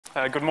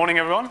Good morning,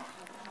 everyone.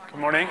 Good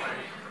morning.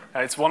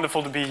 It's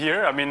wonderful to be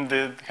here. I mean,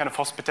 the kind of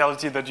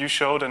hospitality that you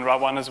showed and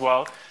Rawan as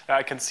well,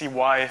 I can see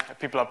why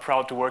people are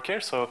proud to work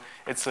here. So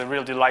it's a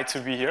real delight to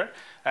be here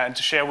and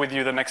to share with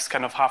you the next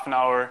kind of half an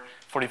hour,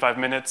 45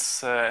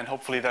 minutes, and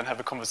hopefully then have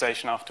a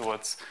conversation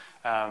afterwards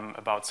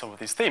about some of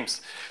these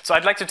themes. So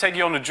I'd like to take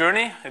you on a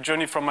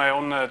journey from my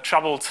own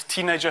troubled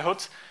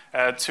teenagerhood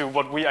to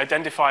what we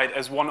identified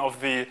as one of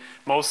the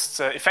most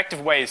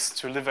effective ways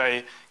to live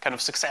a kind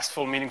of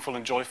successful, meaningful,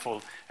 and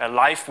joyful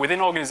life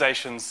within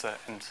organizations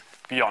and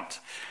beyond.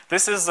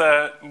 This is,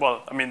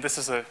 this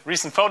is a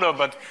recent photo,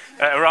 but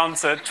around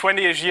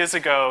 20-ish years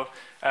ago,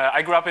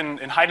 I grew up in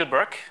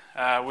Heidelberg,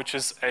 which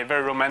is a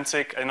very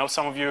romantic, I know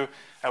some of you,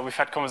 we've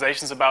had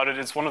conversations about it.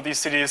 It's one of these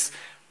cities,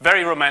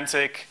 very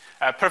romantic,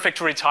 perfect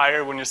to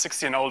retire when you're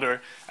 60 and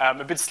older,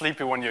 a bit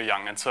sleepy when you're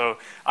young. And so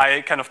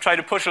I kind of tried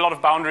to push a lot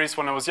of boundaries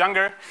when I was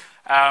younger.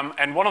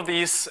 And one of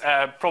these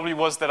probably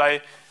was that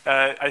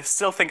I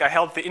still think I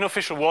held the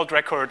unofficial world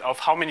record of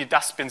how many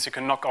dustbins you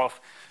can knock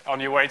off on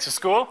your way to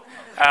school.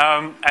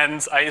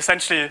 And I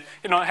essentially,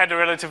 had a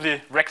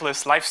relatively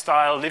reckless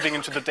lifestyle, living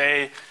into the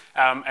day,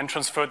 and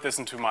transferred this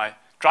into my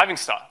driving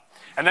style.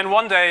 And then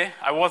one day,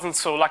 I wasn't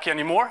so lucky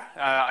anymore.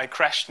 I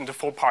crashed into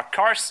 4 parked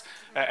cars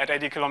at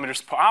 80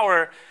 kilometers per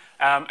hour.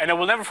 And I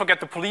will never forget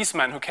the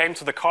policeman who came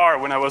to the car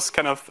when I was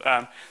kind of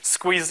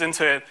squeezed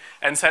into it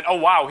and said, "Oh,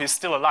 wow, he's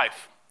still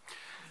alive."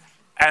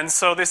 And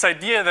so this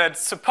idea that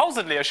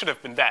supposedly I should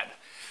have been dead.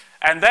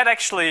 And that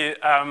actually,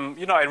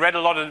 I read a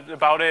lot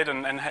about it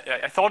and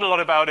I thought a lot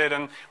about it.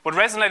 And what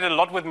resonated a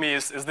lot with me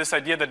is this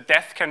idea that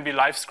death can be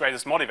life's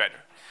greatest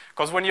motivator.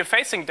 Because when you're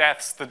facing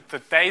deaths,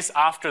 the days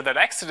after that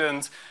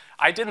accident,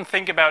 I didn't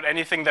think about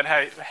anything that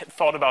I had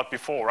thought about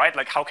before, right?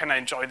 Like, how can I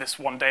enjoy this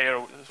one day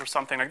or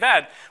something like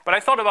that? But I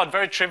thought about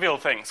very trivial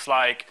things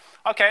like,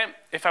 okay,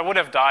 if I would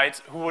have died,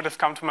 who would have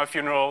come to my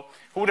funeral?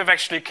 Who would have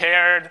actually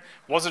cared?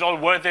 Was it all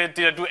worth it?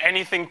 Did I do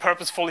anything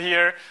purposeful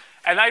here?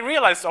 And I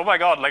realized, oh my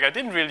God, like I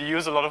didn't really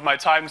use a lot of my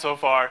time so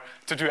far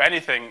to do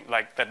anything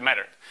like that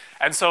mattered.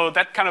 And so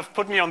that kind of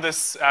put me on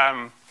this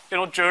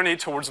journey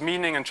towards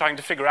meaning and trying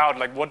to figure out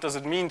like what does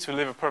it mean to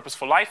live a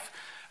purposeful life?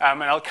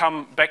 And I'll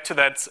come back to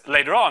that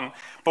later on.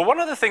 But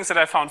one of the things that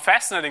I found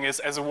fascinating is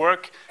as a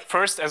work,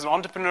 first as an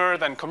entrepreneur,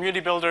 then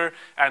community builder,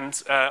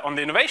 and on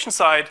the innovation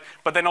side,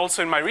 but then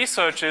also in my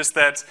research is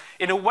that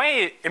in a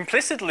way,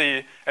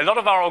 implicitly, a lot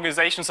of our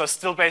organizations are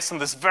still based on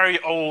this very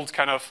old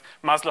kind of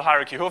Maslow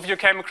hierarchy. Who of you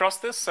came across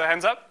this?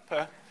 Hands up.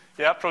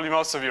 Yeah, probably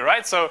most of you,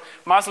 right? So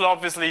Maslow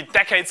obviously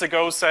decades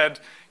ago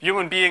said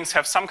human beings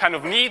have some kind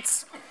of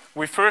needs.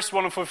 We first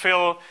want to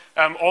fulfill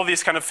all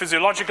these kind of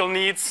physiological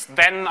needs,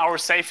 then our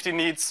safety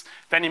needs,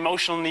 then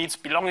emotional needs,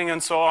 belonging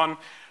and so on,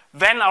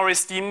 then our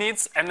esteem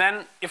needs, and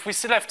then if we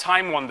still have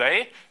time one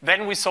day,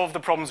 then we solve the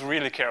problems we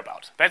really care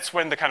about. That's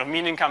when the kind of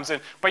meaning comes in.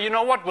 But you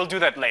know what? We'll do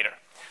that later.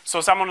 So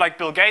someone like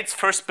Bill Gates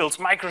first builds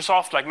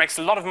Microsoft, like makes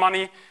a lot of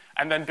money,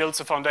 and then builds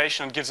a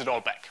foundation and gives it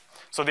all back.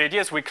 So the idea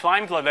is we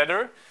climb the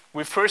ladder.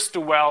 We first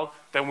do well,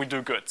 then we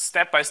do good.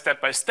 Step by step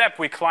by step,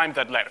 we climb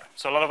that ladder.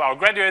 So a lot of our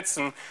graduates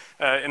in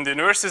the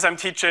universities I'm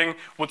teaching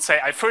would say,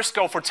 I first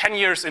go for 10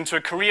 years into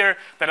a career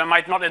that I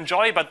might not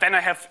enjoy, but then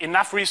I have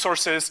enough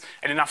resources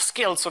and enough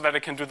skills so that I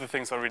can do the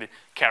things I really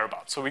care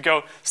about. So we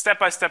go step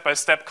by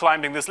step,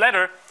 climbing this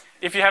ladder.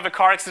 If you have a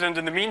car accident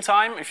in the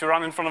meantime, if you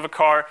run in front of a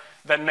car,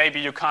 then maybe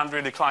you can't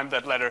really climb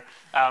that ladder,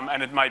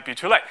 and it might be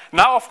too late.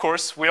 Now, of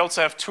course, we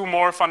also have 2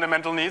 more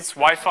fundamental needs,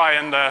 Wi-Fi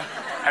and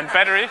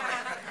battery.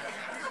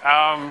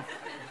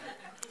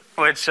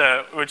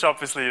 Which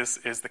obviously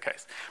is the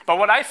case. But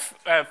what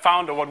I've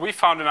found, or what we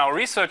found in our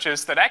research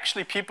is that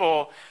actually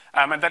people,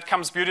 and that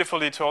comes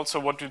beautifully to also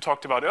what you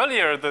talked about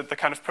earlier, the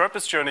kind of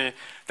purpose journey,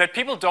 that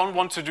people don't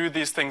want to do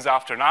these things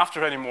after and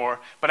after anymore,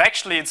 but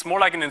actually it's more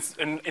like an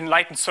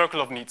enlightened circle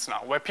of needs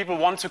now, where people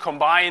want to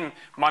combine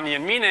money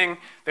and meaning.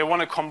 They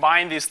want to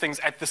combine these things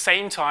at the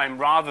same time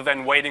rather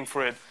than waiting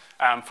for it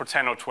for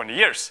 10 or 20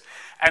 years.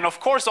 And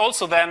of course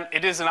also then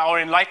it is in our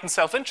enlightened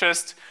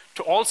self-interest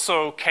to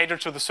also cater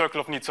to the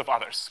circle of needs of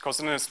others. Because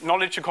in this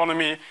knowledge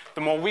economy, the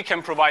more we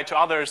can provide to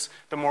others,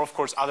 the more of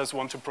course others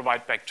want to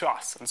provide back to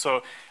us. And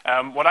so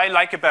what I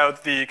like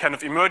about the kind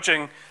of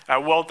emerging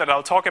world that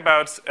I'll talk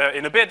about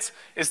in a bit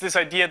is this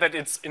idea that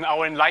it's in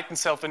our enlightened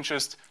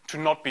self-interest to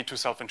not be too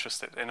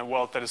self-interested in a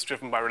world that is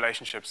driven by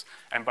relationships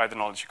and by the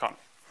knowledge economy.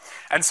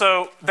 And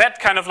so that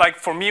kind of like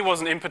for me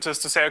was an impetus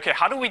to say, okay,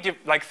 how do we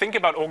think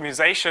about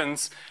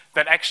organizations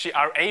that actually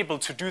are able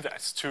to do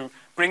that, to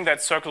bring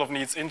that circle of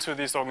needs into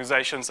these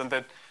organizations and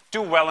that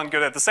do well and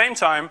good at the same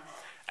time.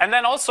 And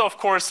then also, of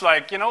course,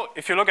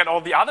 if you look at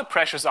all the other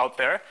pressures out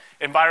there,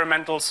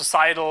 environmental,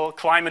 societal,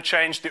 climate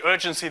change, the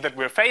urgency that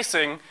we're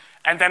facing,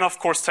 and then, of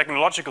course,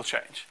 technological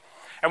change.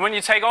 And when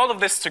you take all of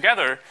this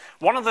together,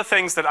 one of the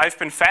things that I've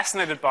been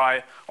fascinated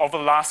by over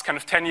the last kind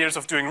of 10 years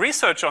of doing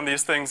research on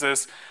these things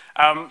is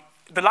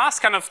the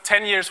last kind of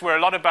 10 years were a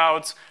lot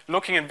about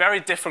looking in very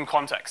different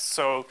contexts.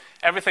 So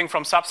everything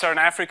from sub-Saharan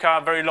Africa,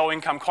 very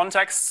low-income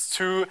contexts,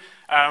 to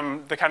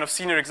the kind of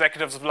senior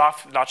executives of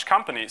large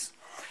companies.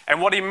 And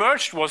what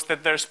emerged was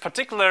that there's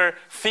particular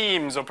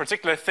themes or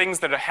particular things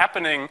that are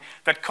happening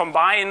that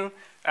combine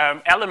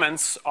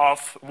elements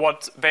of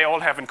what they all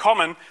have in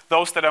common,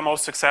 those that are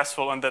most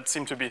successful and that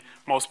seem to be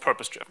most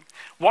purpose-driven.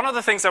 One of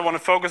the things I want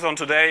to focus on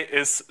today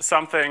is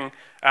something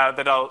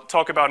that I'll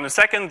talk about in a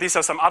second. These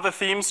are some other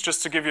themes,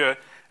 just to give you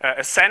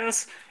a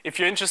sense. If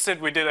you're interested,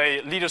 we did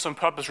a Leaders on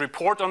Purpose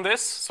report on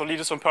this. So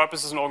Leaders on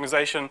Purpose is an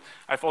organization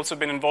I've also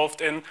been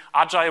involved in.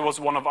 Ajay was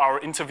one of our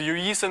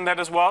interviewees in that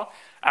as well.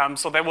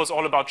 So that was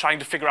all about trying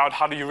to figure out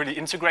how do you really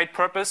integrate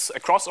purpose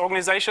across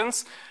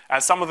organizations.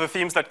 Some of the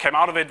themes that came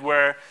out of it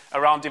were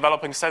around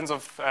developing a sense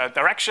of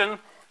direction.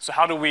 So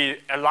how do we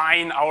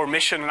align our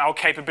mission and our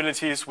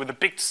capabilities with the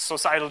big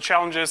societal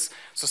challenges,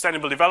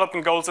 sustainable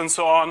development goals, and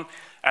so on.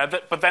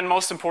 But then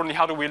most importantly,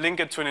 how do we link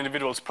it to an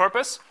individual's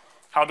purpose?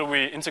 How do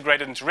we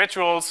integrate it into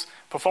rituals,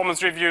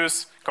 performance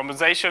reviews,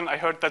 compensation? I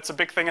heard that's a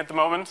big thing at the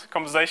moment,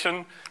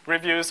 compensation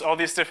reviews, all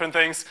these different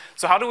things.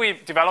 So how do we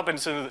develop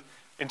into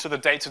the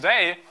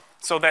day-to-day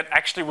so that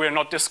actually we're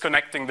not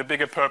disconnecting the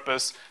bigger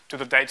purpose to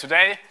the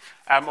day-to-day?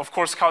 Of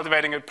course,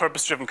 cultivating a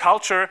purpose-driven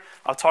culture.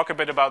 I'll talk a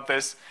bit about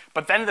this.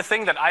 But then the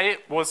thing that I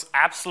was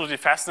absolutely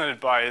fascinated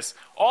by is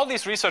all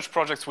these research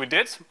projects we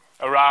did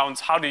around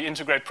how do you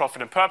integrate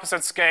profit and purpose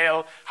at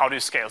scale, how do you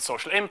scale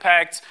social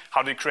impact,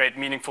 how do you create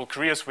meaningful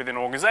careers within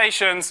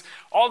organizations,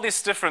 all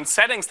these different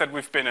settings that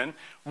we've been in.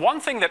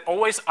 One thing that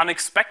always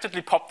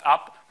unexpectedly popped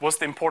up was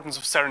the importance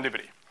of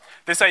serendipity.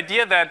 This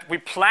idea that we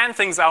plan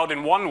things out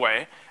in one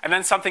way, and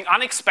then something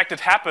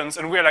unexpected happens,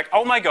 and we're like,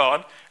 oh my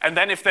God, and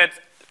then if that,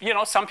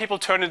 some people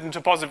turn it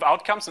into positive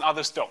outcomes and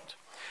others don't.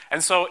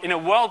 And so in a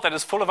world that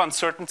is full of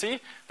uncertainty,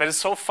 that is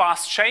so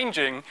fast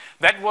changing,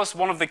 that was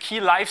one of the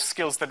key life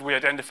skills that we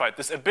identified,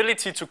 this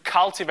ability to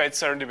cultivate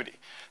serendipity,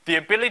 the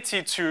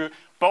ability to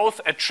both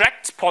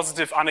attract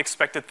positive,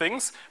 unexpected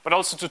things, but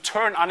also to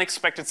turn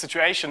unexpected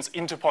situations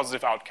into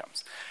positive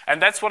outcomes. And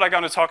that's what I'm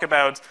going to talk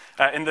about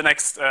in the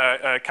next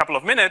couple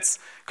of minutes,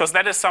 because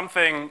that is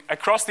something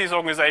across these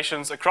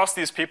organizations, across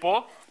these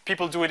people.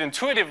 People do it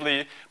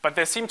intuitively, but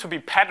there seem to be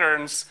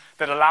patterns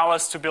that allow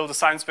us to build a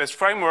science-based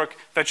framework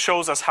that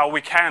shows us how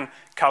we can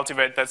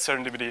cultivate that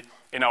serendipity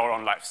in our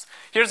own lives.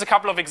 Here's a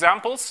couple of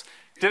examples.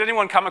 Did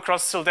anyone come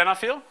across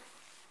sildenafil?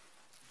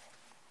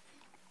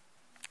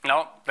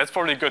 No, that's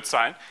probably a good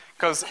sign,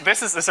 because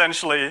this is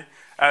essentially,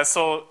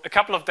 so a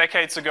couple of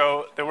decades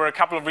ago, there were a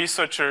couple of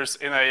researchers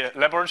in a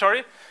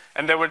laboratory,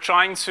 and they were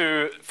trying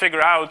to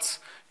figure out,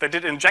 they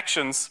did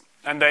injections,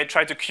 and they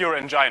tried to cure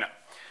angina.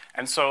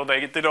 And so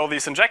they did all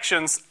these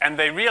injections, and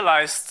they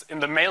realized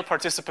in the male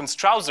participants'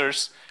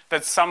 trousers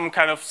that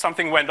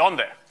something went on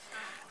there.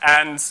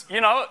 And,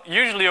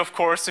 usually, of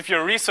course, if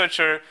you're a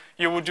researcher,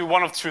 you would do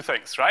one of two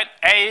things, right?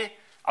 A,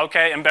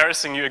 okay,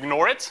 embarrassing, you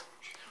ignore it.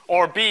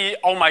 Or B,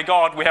 oh my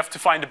God, we have to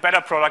find a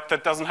better product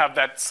that doesn't have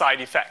that side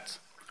effect,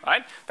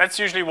 right? That's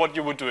usually what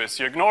you would do, is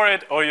you ignore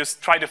it, or you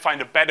try to find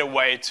a better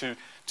way to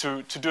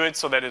do it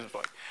so that it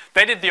works.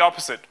 They did the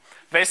opposite.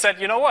 They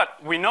said, you know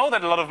what, we know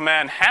that a lot of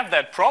men have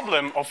that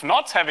problem of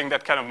not having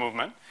that kind of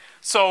movement,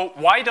 so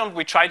why don't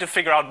we try to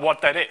figure out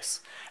what that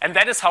is? And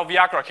that is how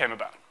Viagra came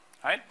about,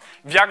 right?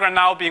 Viagra,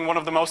 now being one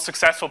of the most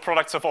successful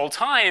products of all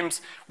times,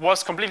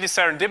 was completely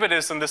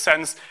serendipitous in the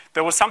sense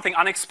there was something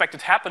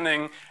unexpected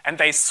happening, and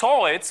they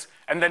saw it,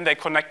 and then they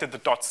connected the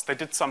dots. They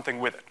did something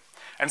with it.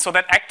 And so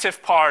that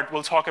active part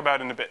we'll talk about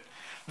in a bit.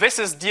 This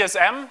is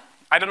DSM.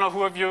 I don't know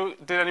who of you,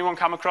 did anyone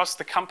come across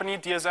the company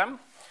DSM?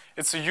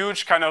 It's a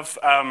huge kind of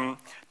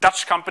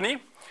Dutch company,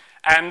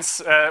 and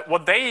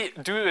what they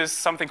do is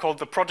something called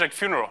the project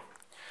funeral.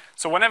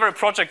 So whenever a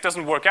project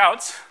doesn't work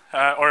out,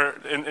 or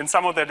in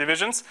some of their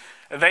divisions,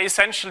 they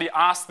essentially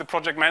ask the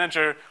project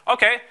manager,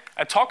 okay,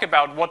 talk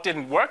about what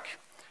didn't work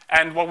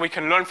and what we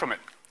can learn from it.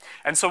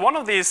 And so one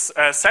of these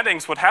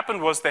settings, what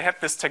happened was they had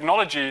this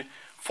technology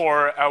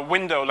for a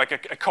window, like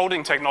a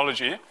coating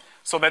technology,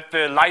 so that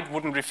the light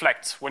wouldn't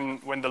reflect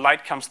when the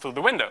light comes through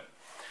the window.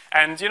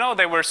 And,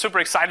 they were super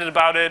excited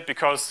about it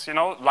because,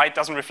 light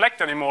doesn't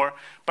reflect anymore.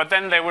 But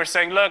then they were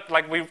saying, look,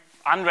 like we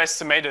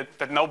underestimated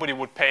that nobody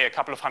would pay a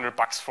couple of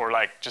 $100 for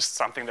like just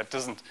something that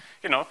doesn't,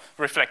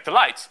 reflect the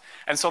light.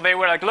 And so they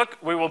were like, look,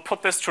 we will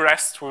put this to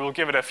rest. We will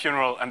give it a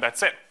funeral, and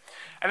that's it.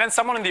 And then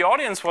someone in the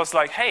audience was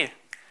like, hey,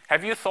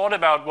 have you thought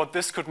about what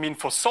this could mean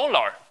for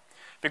solar?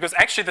 Because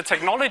actually the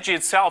technology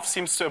itself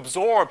seems to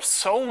absorb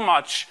so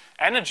much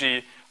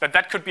energy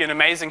that could be an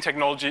amazing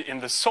technology in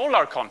the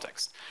solar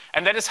context.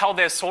 And that is how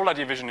their solar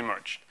division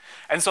emerged.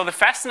 And so the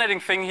fascinating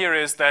thing here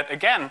is that,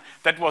 again,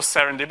 that was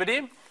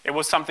serendipity. It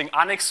was something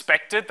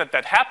unexpected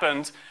that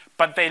happened,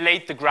 but they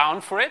laid the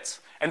ground for it,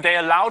 and they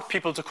allowed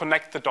people to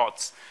connect the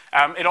dots.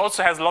 It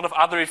also has a lot of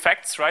other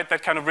effects, right?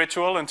 That kind of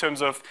ritual in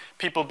terms of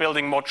people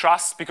building more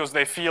trust because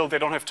they feel they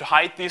don't have to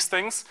hide these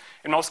things.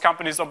 In most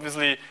companies,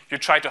 obviously, you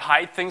try to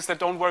hide things that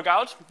don't work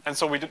out, and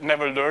so we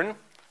never learn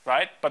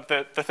right? But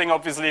the thing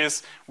obviously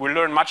is we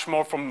learn much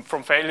more from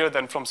failure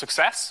than from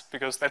success,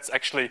 because that's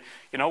actually,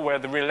 where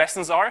the real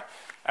lessons are.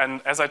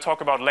 And as I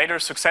talk about later,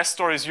 success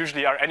stories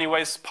usually are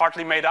anyways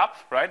partly made up,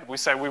 right? We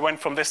say we went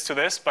from this to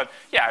this, but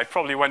yeah, it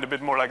probably went a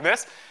bit more like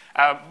this.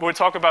 We'll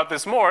talk about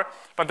this more,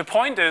 but the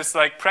point is,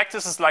 like,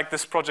 practices like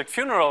this Project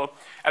Funeral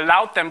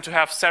allowed them to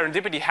have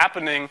serendipity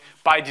happening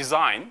by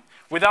design,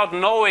 without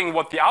knowing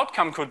what the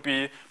outcome could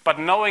be, but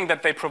knowing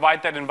that they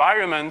provide that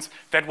environment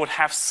that would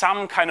have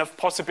some kind of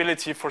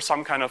possibility for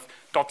some kind of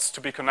dots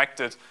to be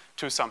connected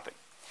to something.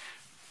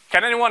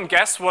 Can anyone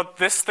guess what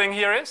this thing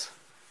here is?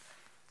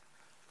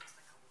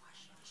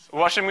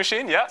 Washing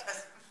machine, yeah?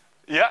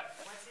 Yeah.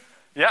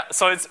 Yeah,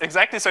 so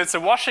it's a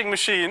washing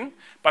machine,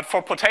 but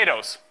for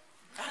potatoes.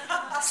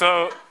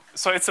 So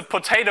it's a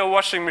potato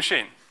washing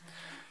machine.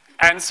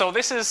 And so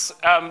this is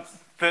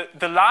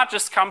the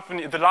largest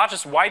company, the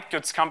largest white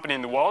goods company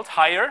in the world,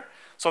 Haier.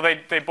 So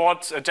they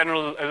bought a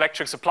General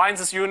Electric's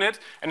appliances unit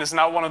and is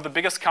now one of the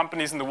biggest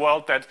companies in the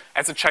world that,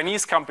 as a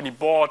Chinese company,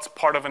 bought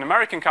part of an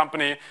American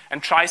company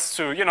and tries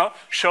to,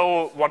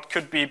 show what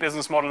could be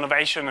business model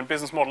innovation and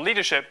business model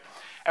leadership.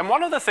 And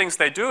one of the things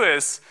they do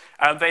is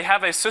they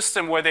have a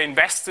system where they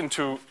invest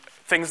into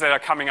things that are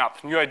coming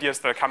up, new ideas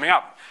that are coming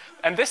up.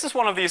 And this is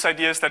one of these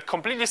ideas that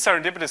completely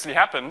serendipitously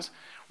happened,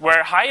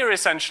 where Haier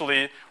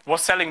essentially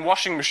was selling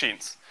washing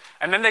machines.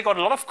 And then they got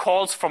a lot of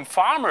calls from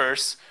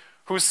farmers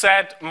who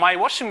said, my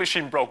washing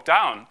machine broke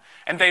down.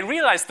 And they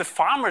realized the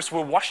farmers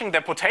were washing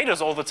their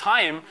potatoes all the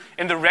time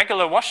in the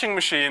regular washing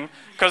machine,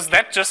 because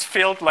that just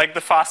felt like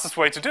the fastest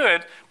way to do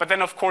it. But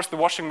then, of course, the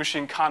washing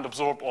machine can't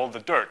absorb all the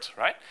dirt,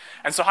 right?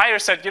 And so Haier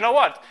said, you know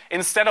what?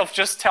 Instead of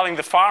just telling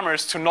the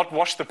farmers to not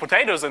wash the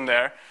potatoes in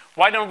there,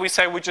 why don't we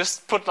say we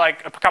just put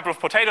like a couple of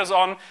potatoes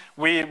on,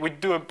 we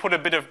put a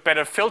bit of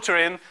better filter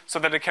in so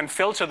that it can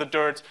filter the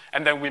dirt,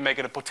 and then we make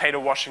it a potato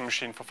washing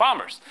machine for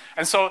farmers.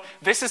 And so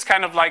this is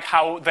kind of like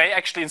how they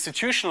actually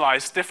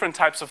institutionalized different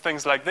types of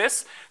things like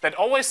this that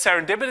always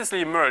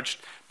serendipitously emerged,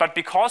 but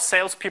because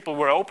salespeople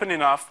were open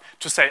enough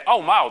to say, oh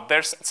wow,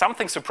 there's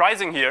something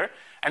surprising here,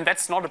 and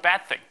that's not a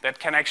bad thing. That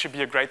can actually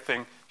be a great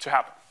thing to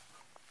happen.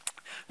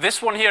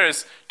 This one here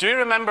is, do you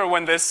remember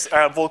when this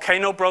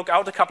volcano broke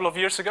out a couple of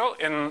years ago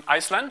in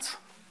Iceland,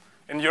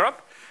 in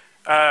Europe?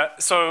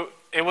 So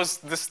it was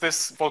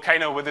this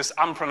volcano with this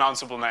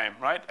unpronounceable name,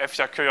 right?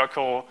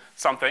 Eyjafjallajökull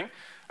something.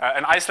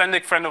 An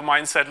Icelandic friend of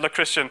mine said, look,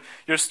 Christian,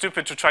 you're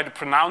stupid to try to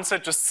pronounce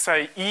it. Just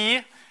say E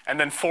and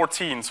then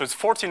 14. So it's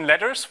 14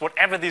 letters.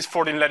 Whatever these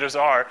 14 letters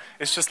are,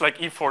 it's just like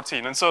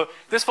E14. And so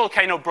this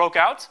volcano broke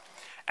out.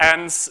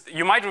 And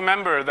you might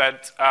remember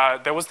that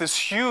there was this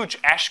huge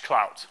ash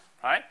cloud,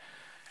 right?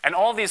 And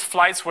all these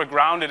flights were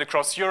grounded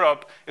across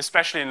Europe,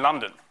 especially in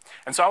London.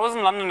 And so I was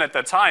in London at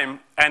that time,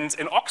 and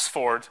in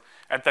Oxford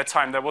at that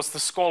time, there was the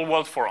Skoll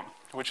World Forum,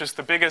 which is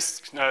the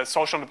biggest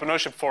social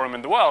entrepreneurship forum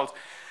in the world.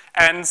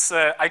 And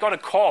I got a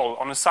call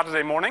on a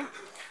Saturday morning,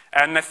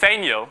 and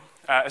Nathaniel,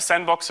 a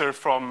sandboxer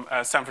from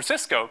San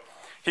Francisco,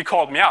 he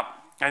called me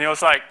up, and he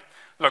was like,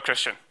 look,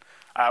 Christian,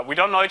 we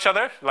don't know each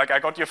other. Like, I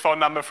got your phone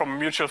number from a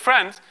mutual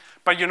friend,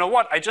 but you know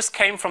what? I just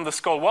came from the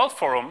Skoll World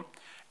Forum,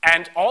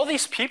 and all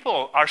these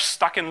people are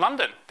stuck in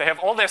London. They have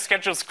all their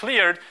schedules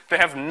cleared. They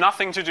have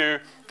nothing to do.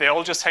 They're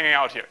all just hanging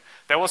out here.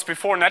 That was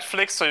before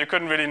Netflix, so you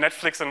couldn't really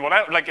Netflix and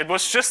whatever. Like, it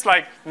was just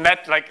like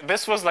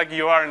this was like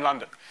you are in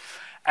London.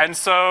 And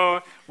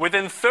so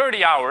within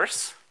 30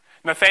 hours,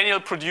 Nathaniel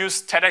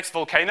produced TEDx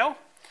Volcano,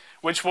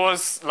 which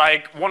was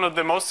like one of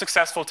the most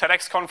successful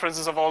TEDx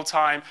conferences of all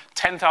time,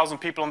 10,000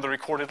 people on the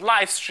recorded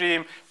live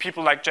stream,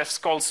 people like Jeff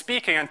Skoll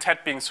speaking, and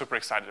TED being super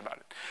excited about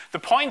it. The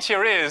point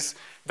here is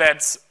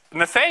that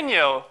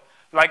Nathaniel,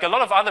 like a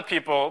lot of other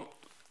people,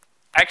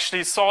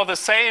 actually saw the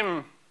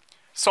same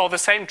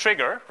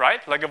trigger,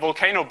 right? Like a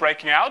volcano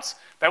breaking out.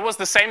 That was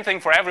the same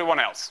thing for everyone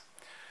else.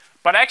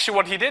 But actually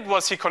what he did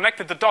was he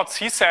connected the dots.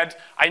 He said,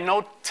 I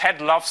know Ted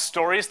loves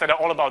stories that are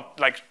all about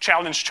like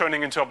challenge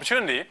turning into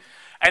opportunity.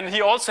 And he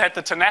also had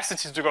the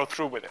tenacity to go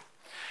through with it.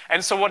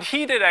 And so what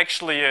he did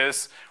actually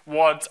is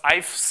what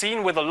I've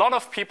seen with a lot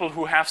of people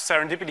who have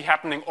serendipity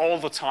happening all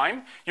the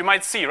time. You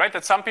might see, right,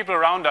 that some people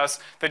around us,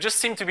 they just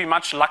seem to be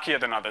much luckier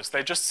than others.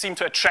 They just seem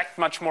to attract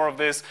much more of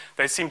this.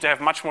 They seem to have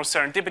much more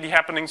serendipity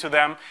happening to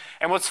them.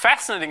 And what's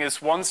fascinating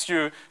is once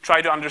you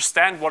try to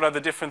understand what are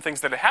the different things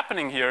that are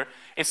happening here,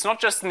 it's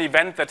not just an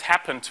event that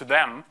happened to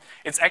them.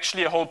 It's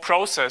actually a whole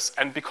process.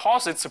 And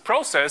because it's a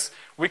process,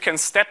 we can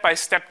step by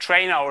step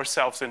train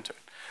ourselves into it.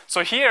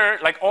 So here,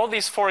 like all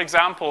these 4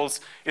 examples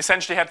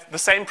essentially had the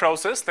same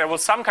process. There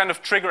was some kind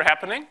of trigger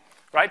happening,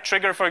 right?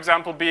 Trigger, for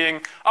example,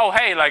 being, oh,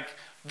 hey, like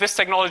this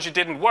technology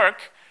didn't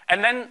work.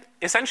 And then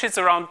essentially it's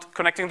around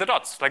connecting the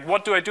dots. Like,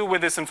 what do I do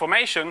with this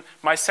information,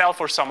 myself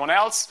or someone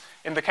else?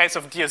 In the case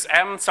of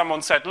DSM,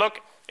 someone said, look,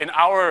 in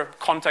our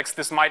context,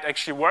 this might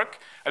actually work.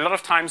 A lot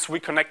of times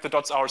we connect the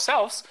dots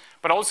ourselves,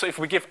 but also if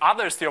we give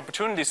others the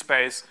opportunity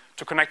space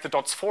to connect the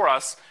dots for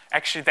us,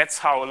 actually that's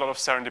how a lot of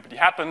serendipity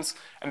happens,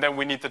 and then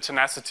we need the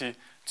tenacity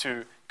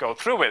to go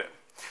through with it.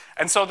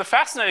 And so the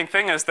fascinating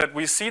thing is that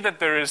we see that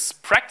there is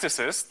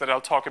practices that I'll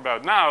talk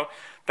about now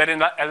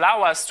that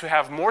allow us to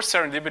have more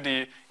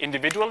serendipity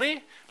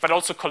individually, but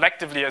also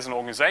collectively as an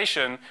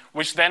organization,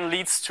 which then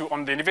leads to,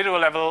 on the individual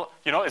level,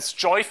 it's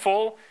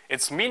joyful,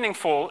 it's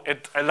meaningful,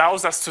 it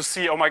allows us to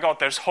see, oh my God,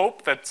 there's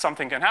hope that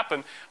something can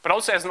happen. But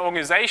also as an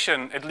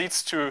organization, it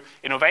leads to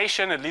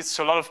innovation, it leads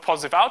to a lot of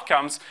positive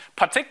outcomes,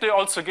 particularly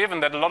also given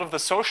that a lot of the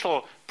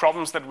social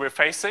problems that we're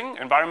facing,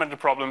 environmental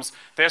problems,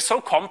 they're so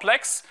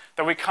complex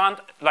that we can't,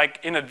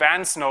 in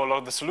advance know a lot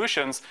of the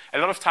solutions. A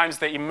lot of times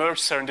they emerge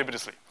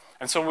serendipitously.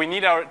 And so we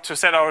need to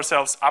set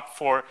ourselves up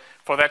for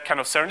that kind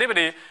of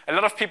serendipity. A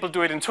lot of people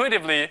do it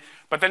intuitively,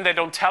 but then they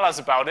don't tell us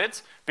about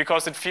it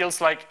because it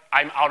feels like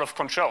I'm out of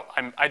control.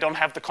 I don't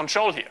have the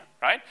control here,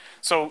 right?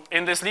 So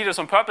in this Leaders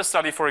on Purpose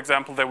study, for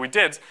example, that we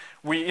did,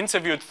 we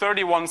interviewed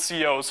 31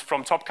 CEOs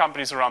from top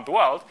companies around the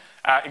world,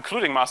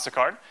 including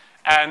MasterCard.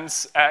 And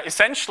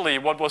essentially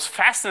what was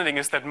fascinating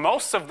is that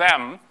most of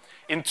them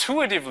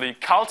intuitively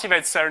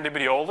cultivate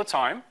serendipity all the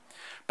time.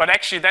 But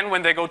actually then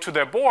when they go to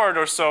their board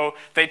or so,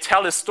 they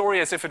tell a story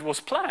as if it was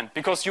planned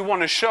because you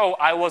want to show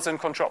I was in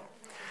control.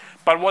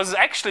 But what's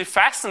actually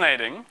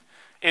fascinating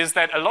is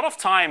that a lot of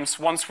times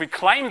once we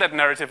claim that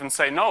narrative and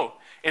say, no,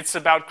 it's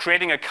about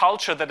creating a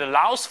culture that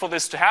allows for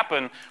this to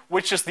happen,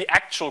 which is the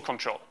actual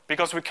control.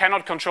 Because we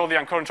cannot control the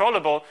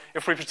uncontrollable.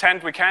 If we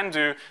pretend we can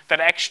do,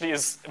 that actually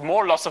is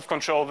more loss of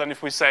control than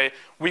if we say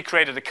we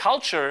created a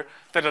culture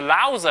that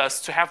allows us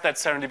to have that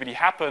serendipity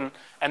happen,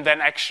 and then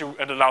actually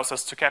it allows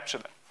us to capture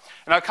that.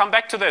 And I'll come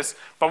back to this,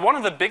 but one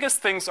of the biggest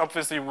things,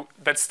 obviously,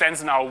 that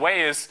stands in our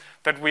way is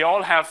that we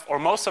all have, or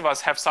most of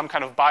us have some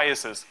kind of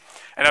biases.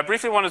 And I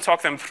briefly want to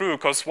talk them through,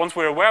 because once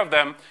we're aware of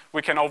them,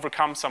 we can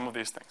overcome some of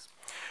these things.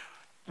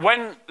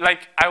 When,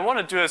 I want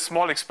to do a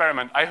small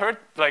experiment. I heard,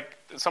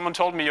 someone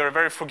told me you're a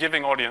very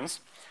forgiving audience.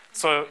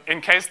 So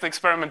in case the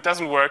experiment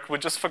doesn't work, we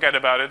just forget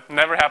about it.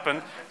 Never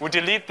happened. We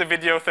delete the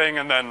video thing,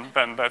 and then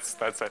that's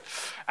it.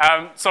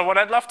 So what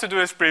I'd love to do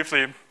is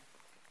briefly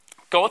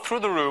go through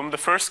the room, the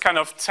first kind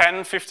of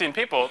 10, 15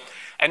 people,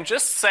 and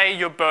just say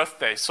your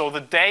birthday. So the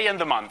day and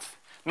the month,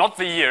 not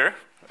the year.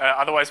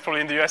 Otherwise,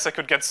 probably in the US, I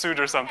could get sued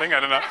or something. I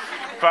don't know.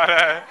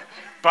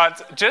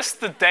 But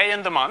just the day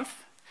and the month.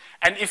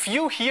 And if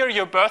you hear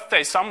your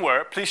birthday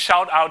somewhere, please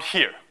shout out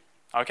here.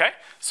 Okay?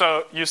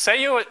 So you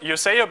say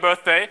your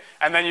birthday,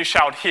 and then you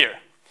shout here.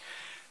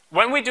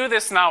 When we do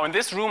this now in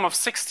this room of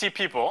 60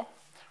 people,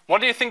 what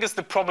do you think is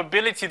the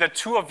probability that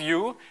two of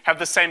you have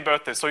the same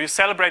birthday? So you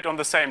celebrate on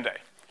the same day.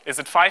 Is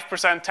it 5%,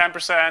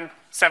 10%,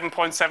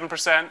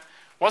 7.7%?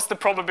 What's the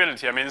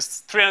probability? I mean, it's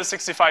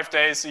 365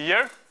 days a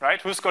year,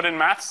 right? Who's good in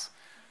maths?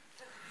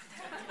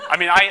 I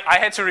mean, I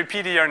had to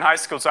repeat a year in high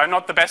school, so I'm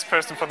not the best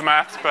person for the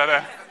maths,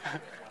 but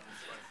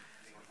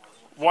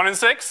 1 in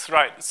 6,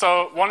 right?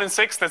 So 1 in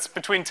 6, that's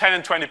between 10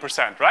 and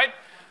 20%, right?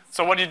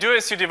 So what you do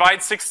is you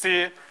divide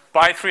 60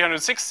 by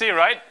 360,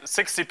 right?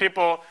 60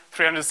 people,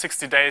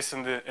 360 days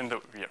in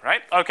the year,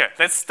 right? Okay,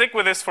 let's stick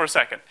with this for a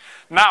second.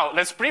 Now,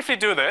 let's briefly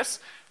do this.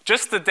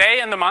 Just the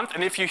day and the month,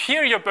 and if you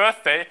hear your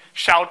birthday,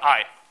 shout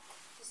I.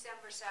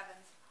 December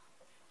 7th,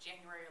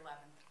 January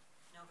 11th,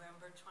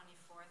 November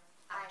 24th,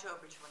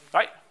 October 24th.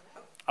 Right.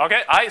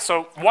 Okay, I,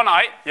 so one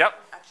I, yep.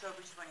 October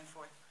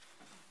 24th.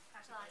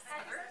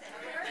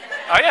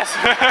 Oh, yes.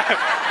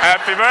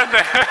 Happy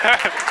birthday.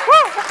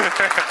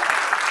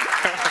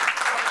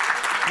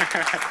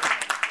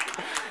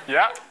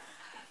 Yeah.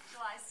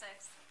 July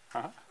 6th.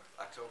 Uh-huh.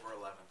 October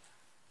 11th.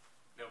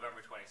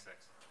 November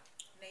 26th.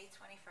 May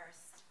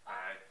 21st.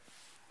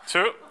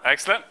 2,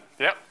 excellent.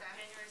 Yep.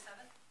 January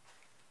 7th.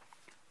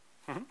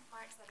 Mm-hmm.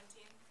 March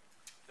 17th.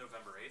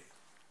 November 8th.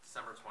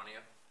 December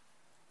 20th.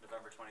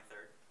 November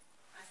 23rd.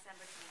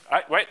 December 23rd. All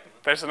right, wait,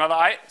 there's another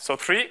I. So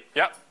 3,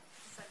 yep.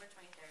 December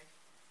 23rd.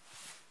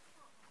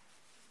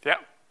 Yeah.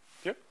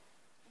 You?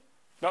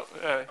 No,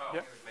 yeah. It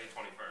was May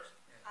 21st.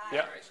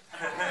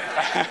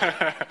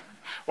 Yeah.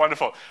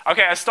 Wonderful.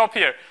 Okay, I stop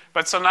here.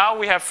 But so now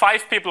we have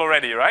 5 people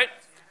already, right?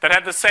 That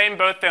had the same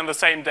birthday on the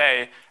same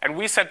day. And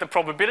we said the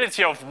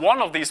probability of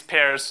one of these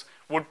pairs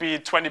would be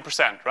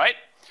 20%, right?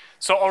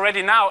 So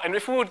already now, and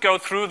if we would go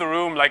through the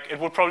room, it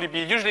would probably be,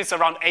 usually it's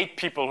around 8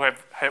 people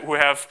who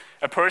have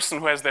a person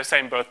who has their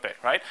same birthday,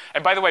 right?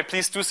 And by the way,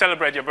 please do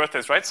celebrate your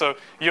birthdays, right? So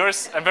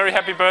yours, a very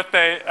happy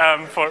birthday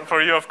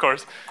for you, of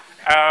course.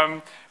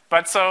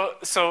 But so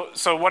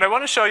what I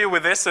want to show you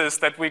with this is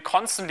that we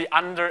constantly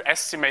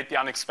underestimate the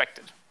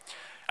unexpected.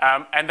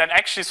 And that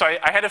actually, so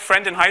I had a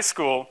friend in high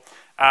school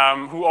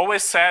who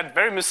always said,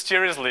 very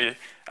mysteriously,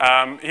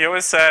 he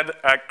always said,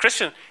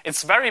 Christian,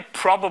 it's very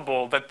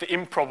probable that the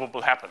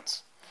improbable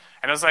happens.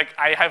 And I was like,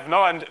 I have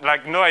no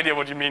idea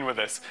what you mean with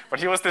this. But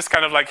he was this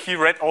kind of he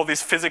read all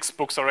these physics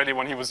books already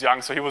when he was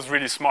young, so he was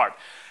really smart.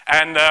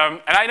 And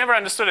I never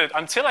understood it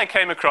until I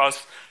came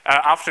across,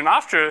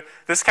 after,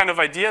 this kind of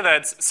idea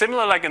that,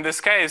 similar like in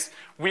this case,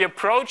 we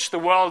approach the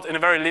world in a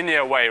very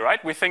linear way,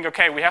 right? We think,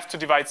 okay, we have to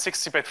divide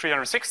 60 by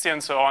 360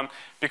 and so on,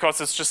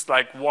 because it's just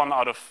like 1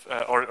 out of,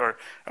 or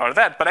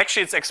that. But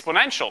actually, it's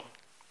exponential.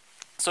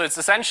 So it's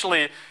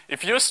essentially,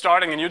 if you're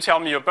starting and you tell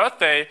me your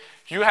birthday,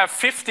 you have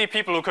 50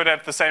 people who could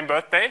have the same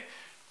birthday.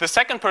 The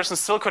second person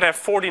still could have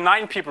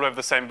 49 people who have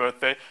the same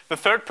birthday. The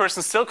third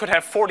person still could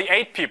have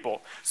 48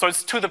 people. So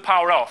it's to the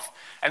power of.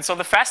 And so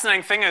the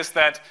fascinating thing is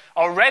that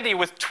already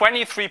with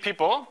 23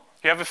 people,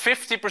 you have a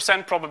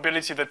 50%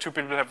 probability that two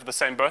people have the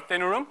same birthday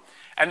in a room.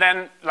 And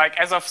then, like,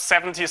 as of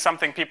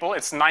 70-something people,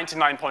 it's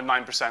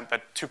 99.9%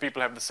 that two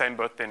people have the same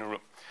birthday in a room.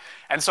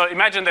 And so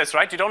imagine this,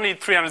 right? You don't need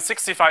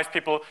 365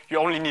 people, you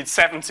only need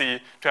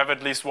 70 to have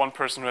at least one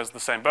person who has the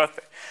same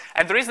birthday.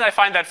 And the reason I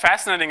find that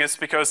fascinating is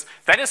because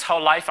that is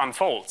how life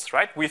unfolds,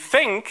 right? We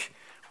think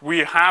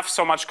we have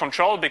so much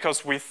control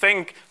because we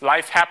think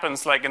life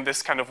happens like in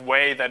this kind of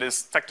way that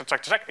is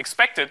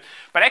expected,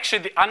 but actually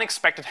the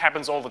unexpected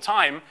happens all the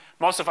time.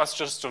 Most of us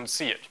just don't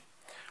see it.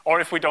 Or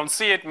if we don't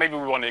see it, maybe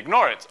we want to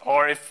ignore it.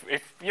 Or if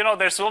you know,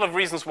 there's a lot of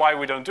reasons why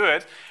we don't do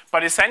it.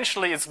 But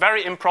essentially, it's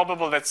very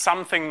improbable that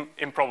something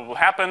improbable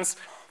happens.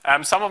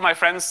 Some of my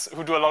friends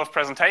who do a lot of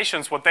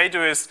presentations, what they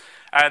do is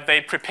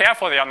they prepare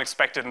for the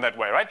unexpected in that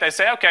way, right? They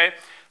say, okay,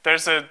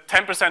 there's a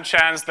 10%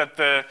 chance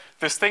that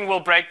this thing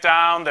will break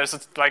down.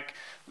 There's like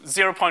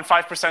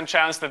 0.5%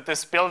 chance that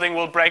this building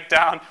will break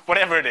down,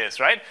 whatever it is,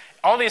 right?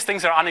 All these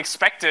things are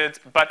unexpected,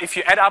 but if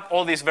you add up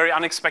all these very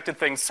unexpected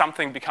things,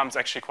 something becomes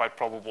actually quite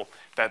probable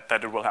that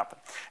it will happen.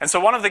 And so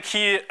one of the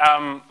key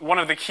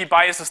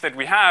biases that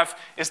we have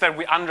is that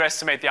we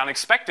underestimate the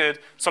unexpected.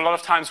 So a lot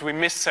of times we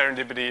miss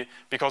serendipity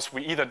because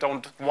we either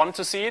don't want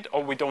to see it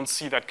or we don't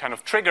see that kind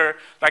of trigger.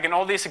 Like in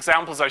all these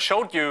examples I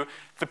showed you,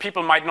 the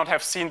people might not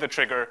have seen the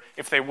trigger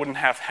if they wouldn't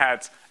have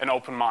had an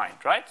open mind,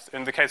 right?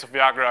 In the case of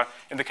Viagra,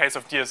 in the case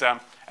of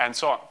DSM, and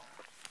so on.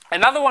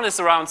 Another one is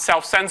around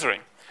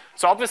self-censoring.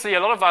 So obviously, a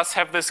lot of us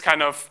have this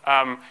kind of,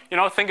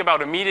 think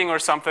about a meeting or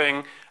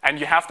something, and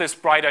you have this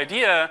bright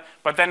idea,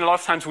 but then a lot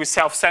of times we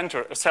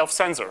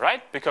self-censor,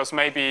 right? Because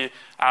maybe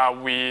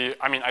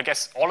I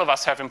guess all of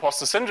us have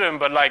imposter syndrome,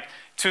 but like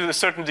to a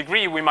certain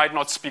degree, we might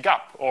not speak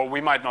up, or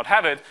we might not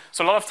have it.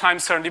 So a lot of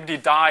times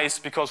serendipity dies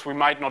because we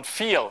might not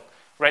feel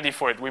ready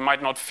for it. We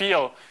might not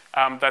feel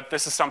that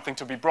this is something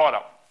to be brought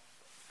up.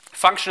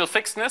 Functional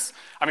fixedness.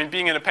 I mean,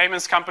 being in a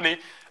payments company,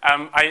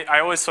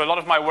 so a lot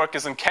of my work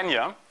is in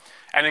Kenya.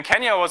 And in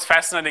Kenya, what's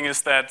fascinating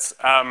is that,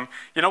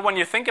 when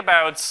you think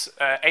about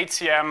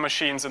ATM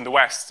machines in the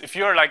West, if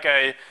you're like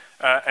an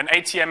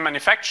ATM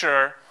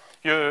manufacturer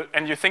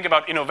and you think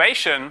about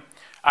innovation,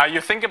 you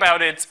think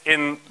about it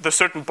in the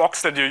certain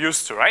box that you're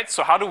used to, right?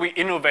 So how do we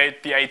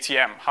innovate the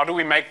ATM? How do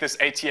we make this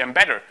ATM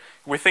better?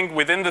 We think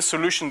within the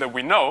solution that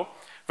we know.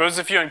 Whereas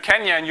if you're in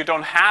Kenya and you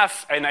don't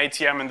have an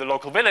ATM in the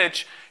local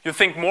village, you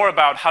think more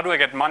about how do I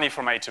get money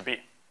from A to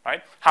B?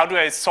 Right? How do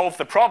I solve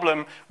the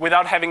problem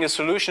without having a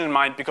solution in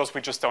mind because we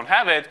just don't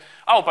have it?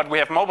 Oh, but we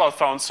have mobile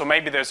phones, so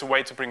maybe there's a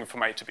way to bring it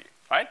from A to B,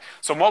 right?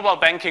 So mobile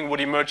banking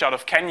would emerge out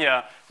of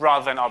Kenya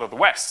rather than out of the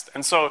West.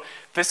 And so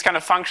this kind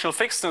of functional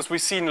fixedness we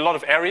see in a lot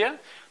of area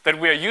that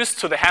we are used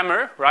to the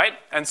hammer, right?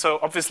 And so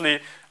obviously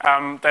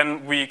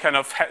then we kind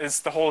of, it's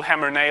the whole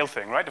hammer-nail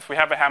thing, right? If we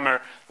have a hammer,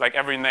 like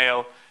every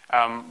nail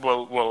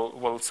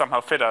will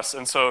somehow fit us.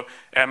 And so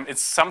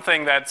it's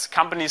something that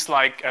companies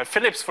like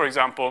Philips, for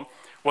example,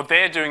 what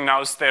they're doing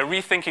now is they're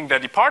rethinking their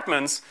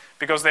departments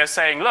because they're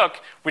saying, look,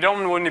 we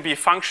don't want to be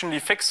functionally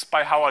fixed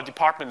by how our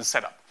department is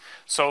set up.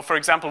 So, for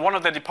example, one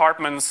of the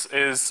departments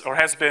is or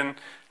has been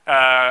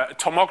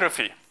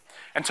tomography.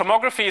 And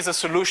tomography is a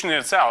solution in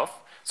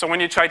itself. So when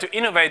you try to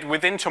innovate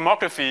within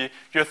tomography,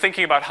 you're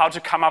thinking about how to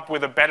come up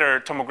with a better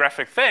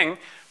tomographic thing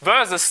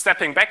versus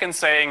stepping back and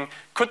saying,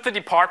 could the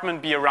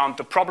department be around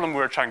the problem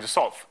we're trying to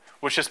solve,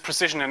 which is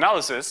precision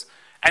analysis?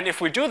 And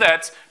if we do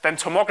that, then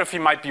tomography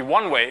might be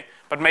one way,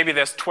 but maybe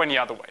there's 20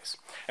 other ways.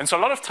 And so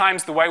a lot of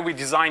times the way we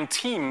design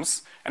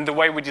teams and the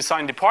way we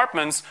design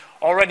departments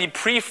already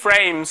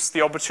pre-frames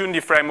the opportunity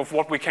frame of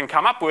what we can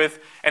come up with,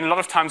 and a lot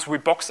of times we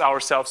box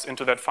ourselves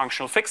into that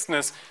functional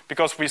fixedness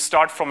because we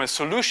start from a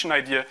solution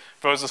idea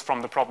versus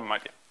from the problem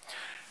idea.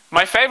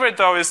 My favorite,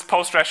 though, is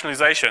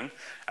post-rationalization.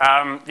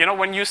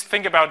 When you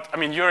think about,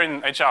 you're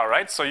in HR,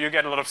 right? So you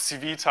get a lot of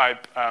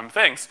CV-type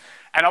things.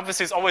 And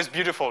obviously, it's always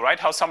beautiful, right?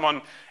 How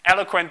someone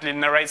eloquently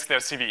narrates their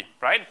CV,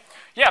 right?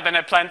 Yeah, then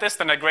I planned this,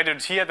 then I graded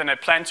it here, then I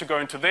planned to go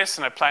into this,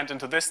 and I planned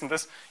into this and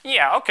this.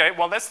 Yeah, okay,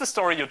 well, that's the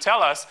story you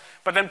tell us,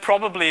 but then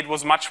probably it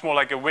was much more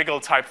like a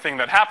wiggle-type thing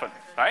that happened,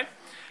 right?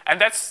 And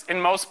that's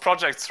in most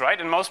projects, right?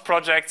 In most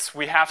projects,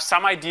 we have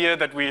some idea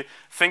that we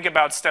think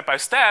about step by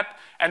step,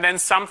 and then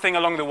something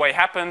along the way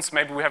happens.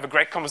 Maybe we have a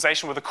great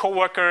conversation with a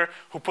coworker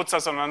who puts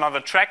us on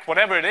another track,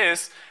 whatever it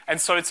is, and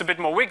so it's a bit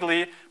more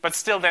wiggly, but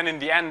still then in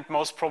the end,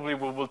 most probably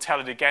we will tell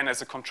it again as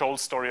a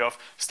controlled story of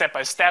step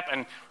by step,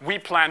 and we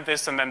planned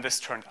this, and then this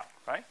turned out.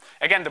 Right?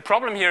 Again, the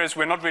problem here is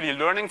we're not really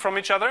learning from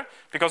each other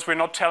because we're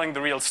not telling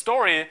the real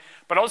story,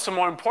 but also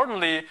more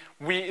importantly,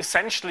 we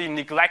essentially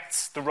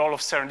neglect the role of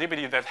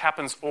serendipity that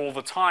happens all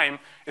the time,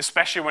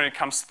 especially when it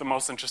comes to the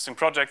most interesting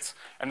projects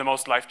and the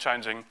most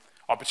life-changing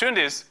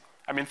opportunities.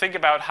 Think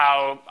about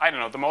how,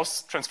 the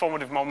most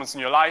transformative moments in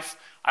your life,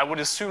 I would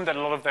assume that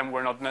a lot of them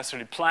were not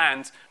necessarily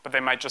planned, but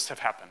they might just have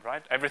happened,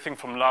 right? Everything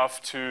from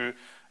love to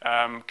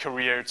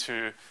career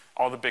to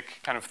all the big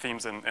kind of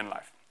themes in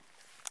life.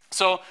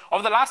 So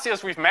over the last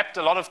years, we've mapped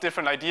a lot of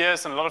different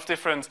ideas and a lot of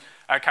different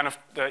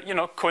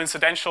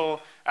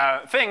coincidental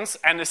things,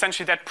 and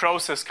essentially that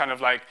process kind of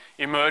like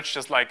emerged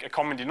as like a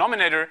common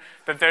denominator,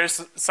 that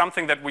there's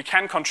something that we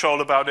can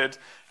control about it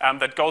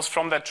that goes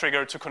from that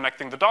trigger to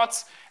connecting the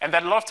dots, and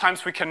that a lot of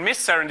times we can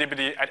miss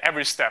serendipity at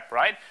every step,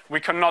 right?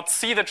 We cannot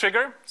see the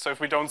trigger, so if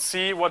we don't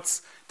see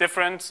what's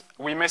different,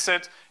 we miss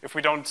it. If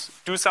we don't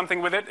do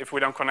something with it, if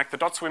we don't connect the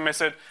dots, we miss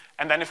it,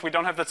 and then if we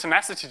don't have the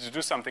tenacity to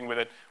do something with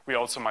it, we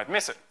also might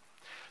miss it.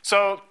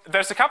 So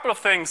there's a couple of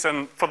things,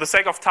 and for the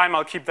sake of time,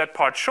 I'll keep that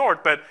part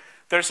short, but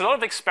there's a lot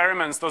of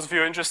experiments, those of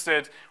you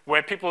interested,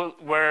 where people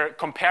were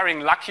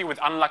comparing lucky with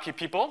unlucky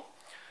people.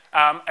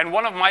 And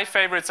one of my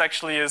favorites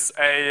actually is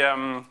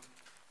how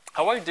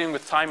are we doing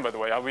with time, by the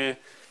way?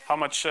 How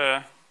much,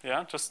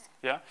 because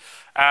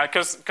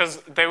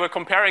they were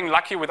comparing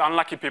lucky with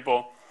unlucky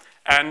people.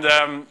 And,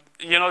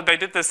 they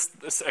did this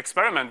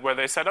experiment where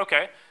they said,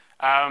 okay,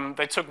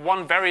 they took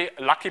one very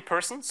lucky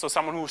person, so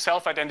someone who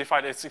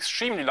self-identified as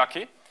extremely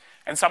lucky,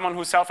 and someone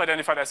who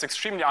self-identified as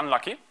extremely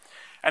unlucky.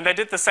 And they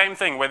did the same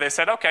thing where they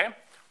said, okay,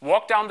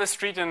 walk down the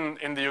street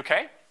in the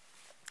UK,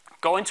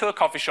 go into a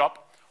coffee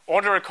shop,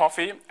 order a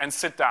coffee, and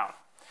sit down.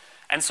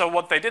 And so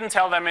what they didn't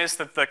tell them is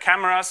that the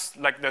cameras,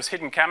 like there's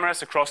hidden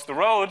cameras across the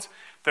road,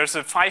 there's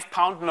a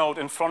 £5 note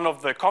in front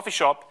of the coffee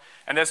shop,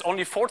 and there's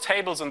only 4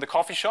 tables in the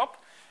coffee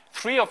shop,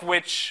 3 of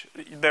which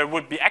there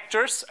would be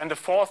actors, and the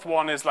 4th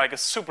one is like a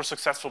super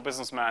successful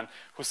businessman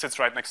who sits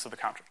right next to the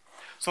counter.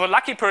 So the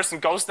lucky person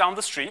goes down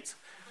the street,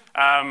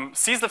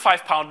 sees the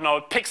 £5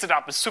 note, picks it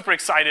up, is super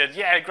excited,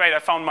 yeah, great, I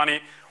found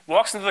money,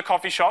 walks into the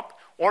coffee shop,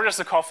 orders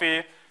a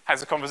coffee,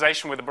 has a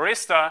conversation with the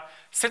barista,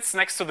 sits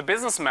next to the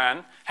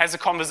businessman, has a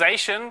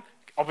conversation,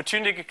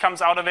 opportunity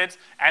comes out of it,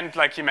 and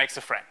like he makes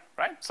a friend,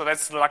 right? So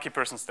that's the lucky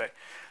person's day.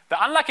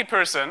 The unlucky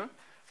person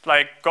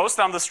like goes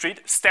down the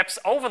street, steps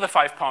over the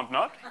 £5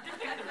 note,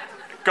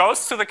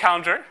 goes to the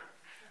counter,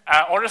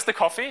 orders the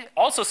coffee,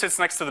 also sits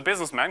next to the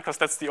businessman, because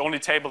that's the only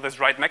table that's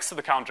right next to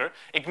the counter,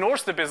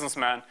 ignores the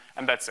businessman,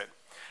 and that's it.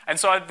 And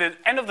so at the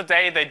end of the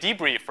day, they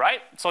debrief,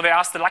 right? So they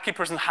ask the lucky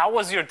person, how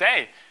was your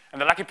day?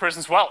 And the lucky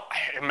person's, well,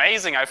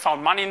 amazing, I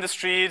found money in the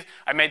street,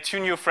 I made 2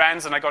 new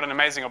friends, and I got an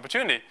amazing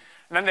opportunity.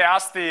 And then they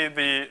ask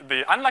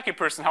the unlucky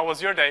person, how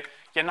was your day?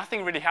 Yeah,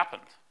 nothing really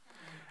happened.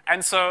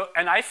 And so,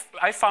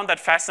 I found that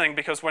fascinating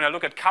because when I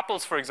look at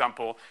couples, for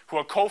example, who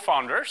are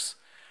co-founders,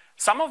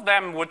 some of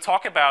them would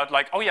talk about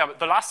like, oh yeah,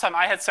 the last time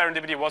I had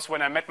serendipity was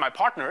when I met my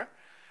partner.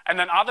 And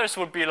then others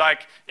would be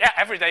like, yeah,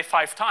 every day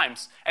 5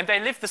 times. And they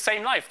live the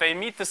same life. They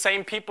meet the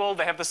same people.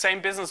 They have the same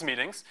business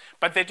meetings.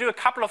 But they do a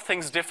couple of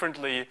things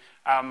differently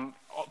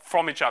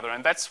from each other.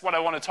 And that's what I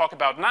want to talk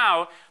about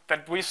now,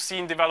 that we've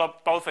seen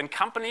develop both in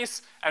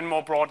companies and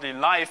more broadly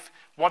in life,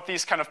 what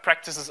these kind of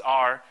practices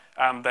are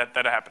that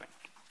are happening.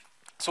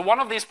 So one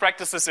of these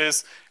practices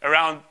is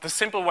around the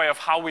simple way of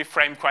how we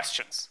frame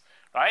questions,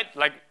 right?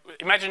 Like,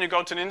 imagine you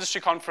go to an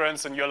industry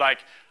conference and you're like,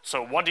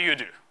 so what do you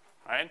do?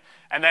 Right?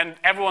 And then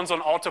everyone's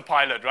on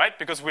autopilot, right?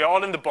 Because we're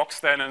all in the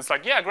box then, and it's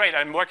like, yeah, great,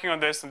 I'm working on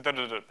this, and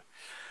da-da-da.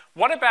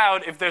 What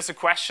about if there's a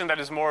question that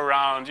is more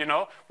around,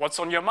 what's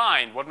on your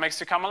mind? What makes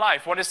you come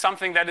alive? What is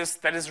something that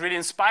is really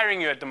inspiring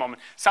you at the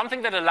moment?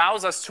 Something that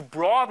allows us to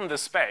broaden the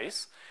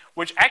space,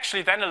 which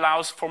actually then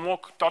allows for more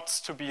dots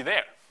to be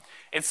there.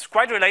 It's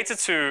quite related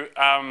to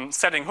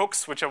setting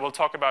hooks, which I will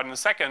talk about in a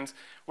second,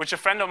 which a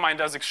friend of mine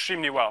does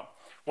extremely well.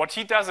 What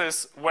he does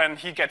is when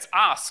he gets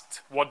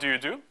asked, what do you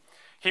do?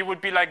 He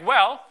would be like,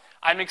 well,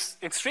 I'm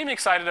extremely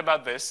excited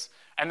about this,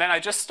 and then I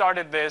just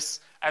started this,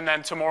 and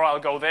then tomorrow I'll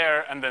go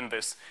there, and then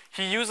this.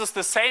 He uses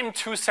the same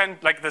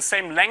the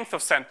same length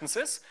of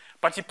sentences,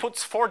 but he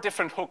puts 4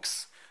 different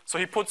hooks. So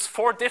he puts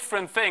 4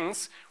 different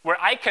things where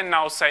I can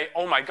now say,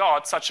 oh my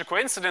God, such a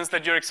coincidence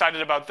that you're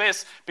excited about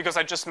this because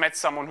I just met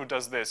someone who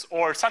does this,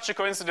 or such a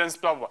coincidence,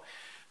 blah, blah.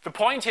 The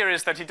point here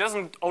is that he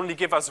doesn't only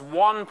give us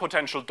 1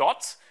 potential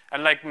dot,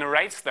 and like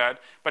narrates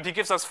that, but he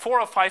gives us 4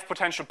 or 5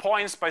 potential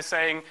points by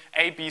saying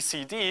A, B,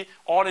 C, D,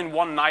 all in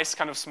one nice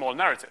kind of small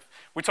narrative.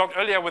 We talked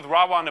earlier with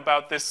Rawan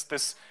about this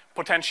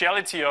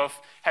potentiality of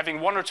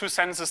having 1 or 2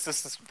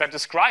 sentences that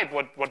describe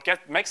what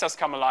makes us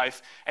come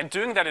alive, and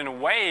doing that in a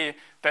way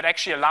that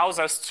actually allows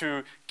us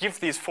to give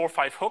these 4 or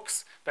 5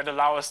 hooks that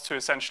allow us to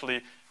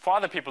essentially, for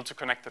other people to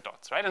connect the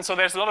dots, right? And so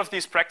there's a lot of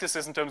these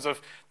practices in terms of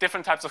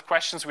different types of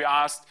questions we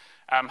asked,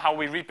 how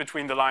we read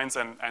between the lines,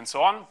 and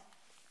so on.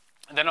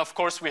 And then, of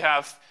course, we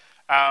have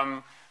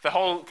the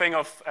whole thing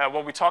of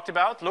what we talked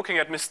about, looking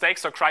at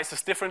mistakes or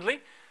crisis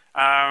differently.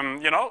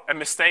 A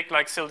mistake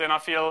like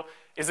sildenafil,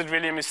 is it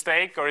really a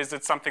mistake, or is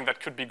it something that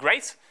could be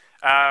great?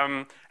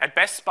 At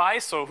Best Buy,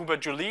 so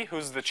Hubert Joly,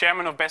 who's the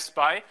chairman of Best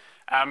Buy,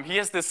 he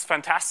has this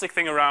fantastic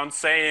thing around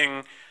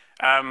saying,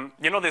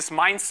 this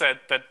mindset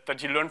that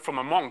he learned from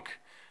a monk,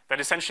 that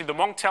essentially the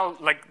monk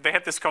they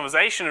had this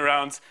conversation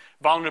around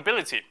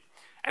vulnerability.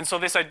 And so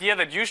this idea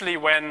that usually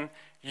when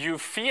you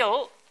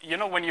feel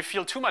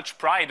too much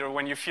pride, or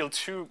when you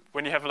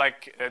have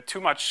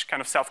too much kind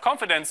of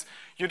self-confidence,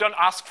 you don't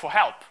ask for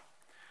help.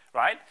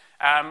 right?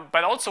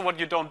 But also what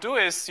you don't do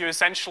is you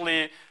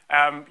essentially,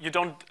 you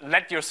don't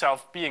let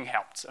yourself being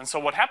helped. And so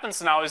what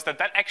happens now is that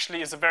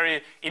actually is a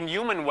very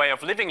inhuman way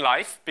of living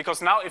life,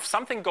 because now if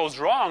something goes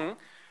wrong,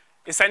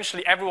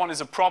 essentially everyone is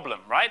a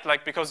problem, right?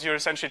 Like, because you're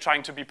essentially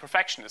trying to be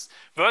perfectionist.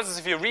 Versus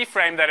if you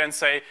reframe that and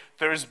say,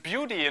 there is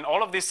beauty in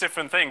all of these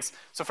different things.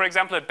 So for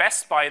example, at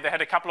Best Buy, they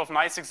had a couple of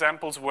nice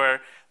examples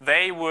where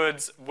they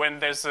would, when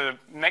there's a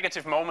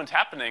negative moment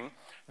happening,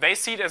 they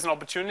see it as an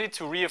opportunity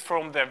to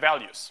reaffirm their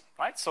values,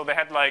 right? So they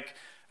had like,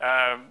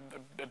 a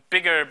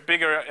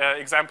bigger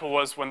example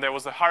was when there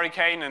was a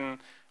hurricane in,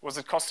 was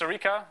it Costa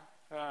Rica?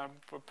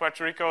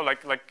 Puerto Rico,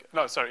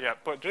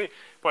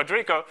 Puerto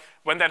Rico,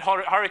 when that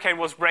hurricane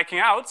was breaking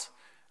out,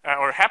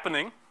 or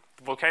happening,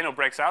 the volcano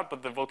breaks out,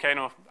 but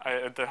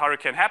the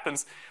hurricane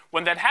happens.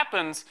 When that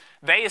happens,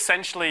 they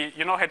essentially,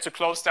 had to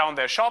close down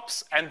their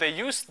shops, and they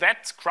used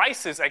that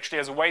crisis actually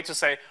as a way to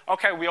say,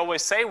 okay, we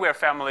always say we're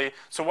family,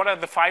 so what are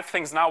the 5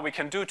 things now we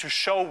can do to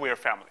show we're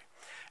family?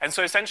 And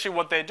so essentially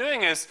what they're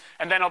doing is,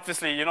 and then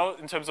obviously,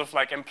 in terms of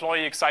like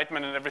employee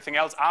excitement and everything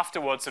else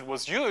afterwards, it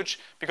was huge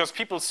because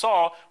people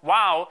saw,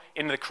 wow,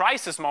 in the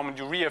crisis moment,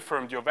 you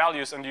reaffirmed your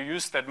values and you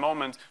used that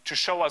moment to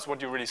show us what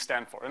you really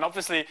stand for. And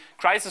obviously,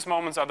 crisis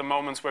moments are the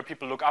moments where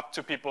people look up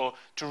to people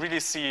to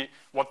really see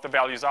what the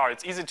values are.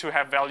 It's easy to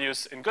have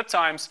values in good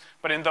times,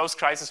 but in those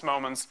crisis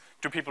moments,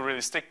 do people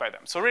really stick by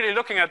them? So really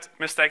looking at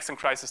mistakes and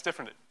crisis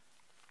differently.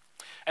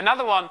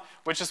 Another one,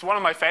 which is one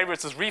of my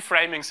favorites, is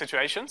reframing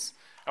situations.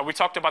 We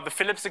talked about the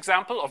Philips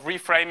example of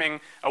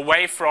reframing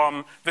away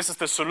from this is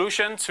the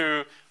solution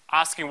to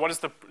asking what is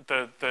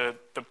the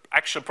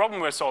actual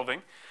problem we're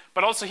solving.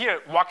 But also here,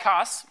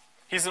 Wakas,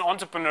 he's an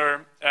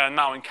entrepreneur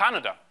now in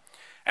Canada.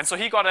 And so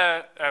he got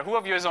who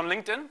of you is on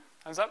LinkedIn?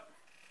 Hands up?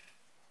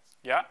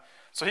 Yeah.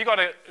 So he got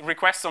a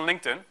request on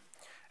LinkedIn,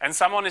 and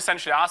someone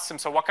essentially asked him,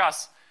 so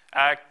Wakas,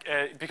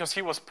 because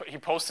he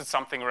posted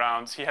something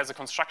around, he has a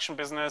construction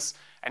business,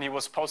 and he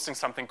was posting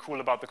something cool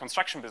about the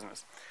construction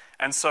business.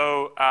 And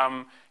so,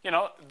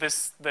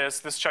 there's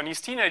this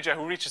Chinese teenager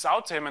who reaches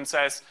out to him and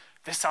says,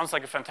 this sounds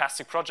like a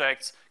fantastic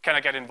project, can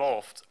I get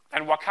involved?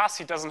 And Wakas,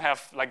 he doesn't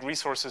have like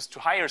resources to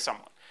hire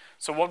someone.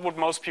 So what would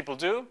most people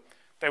do?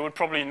 They would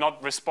probably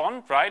not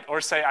respond, right? Or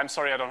say, I'm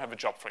sorry, I don't have a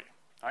job for you,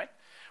 right?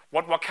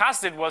 What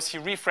Wakas did was he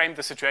reframed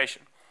the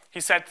situation. He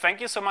said,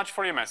 thank you so much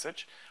for your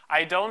message.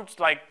 I don't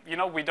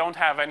we don't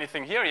have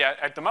anything here yet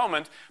at the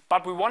moment,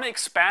 but we want to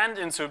expand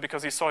into,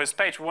 because he saw his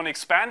page, we want to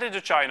expand into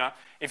China.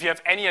 If you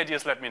have any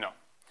ideas, let me know.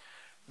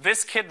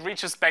 This kid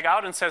reaches back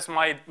out and says,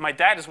 my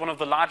dad is one of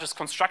the largest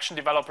construction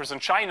developers in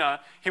China.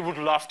 He would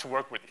love to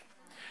work with you.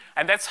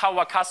 And that's how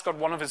Wakas got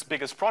one of his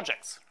biggest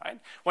projects, right?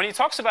 When he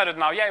talks about it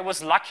now, yeah, it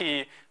was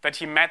lucky that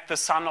he met the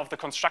son of the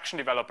construction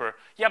developer.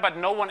 Yeah, but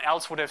no one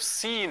else would have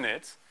seen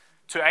it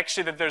to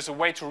actually that there's a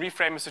way to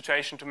reframe a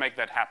situation to make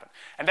that happen.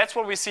 And that's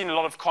what we see in a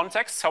lot of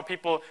contexts, how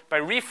people, by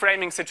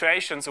reframing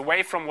situations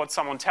away from what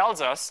someone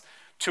tells us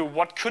to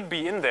what could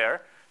be in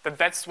there,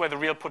 that's where the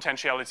real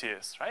potentiality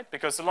is, right?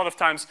 Because a lot of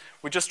times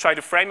we just try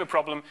to frame a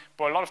problem,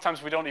 but a lot of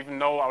times we don't even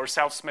know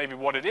ourselves maybe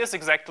what it is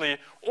exactly,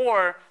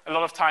 or a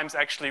lot of times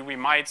actually we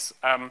might,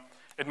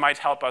 it might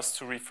help us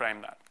to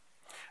reframe that.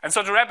 And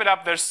so to wrap it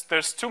up,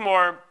 there's 2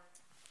 more.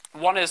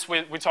 One is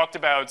we talked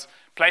about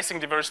placing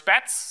diverse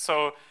bets.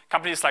 So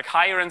companies like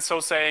Hire and so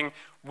saying,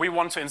 we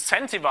want to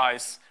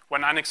incentivize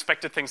when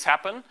unexpected things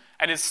happen.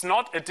 And it's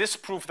not a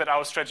disproof that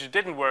our strategy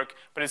didn't work,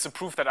 but it's a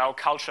proof that our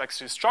culture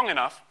actually is strong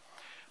enough.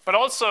 But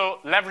also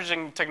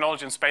leveraging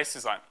technology and space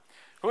design.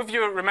 Who of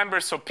you remember,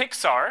 so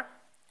Pixar,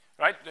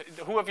 right?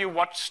 Who of you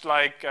watched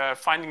like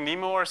Finding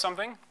Nemo or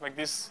something? Like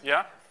this,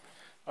 yeah?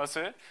 That's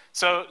it.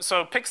 So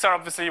Pixar,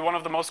 obviously one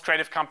of the most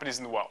creative companies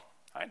in the world,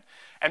 right?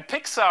 And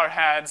Pixar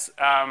had,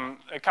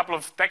 a couple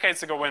of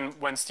decades ago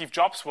when Steve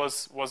Jobs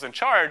was in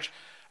charge,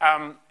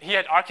 he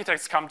had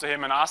architects come to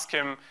him and ask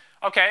him,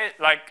 okay,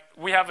 like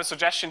we have a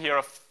suggestion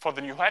here for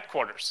the new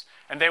headquarters.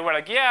 And they were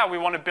like, yeah, we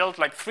want to build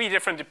like 3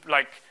 different,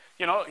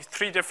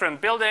 3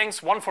 different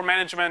buildings, 1 for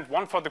management,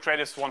 1 for the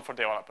creatives, 1 for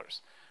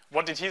developers.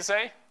 What did he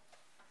say?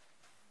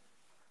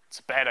 It's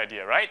a bad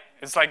idea, right?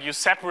 It's like you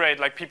separate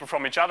like people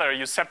from each other,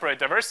 you separate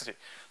diversity.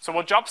 So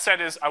what Jobs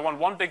said is, I want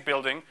 1 big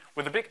building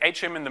with a big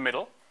atrium in the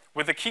middle,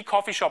 with a key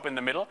coffee shop in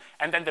the middle,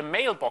 and then the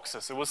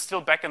mailboxes. It was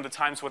still back in the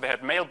times where they had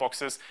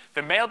mailboxes.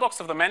 The mailbox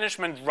of the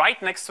management right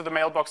next to the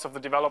mailbox of the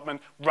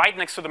development, right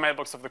next to the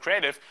mailbox of the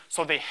creative,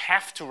 so they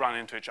have to run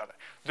into each other.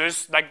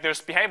 There's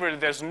behavior,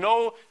 there's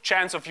no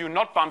chance of you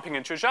not bumping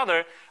into each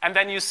other, and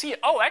then you see,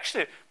 oh,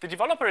 actually, the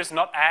developer is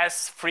not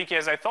as freaky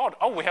as I thought.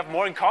 Oh, we have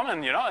more in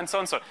common, and so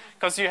and so.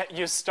 Because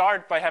you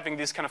start by having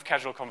these kind of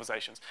casual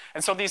conversations.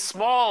 And so these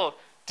small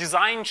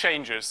design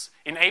changes,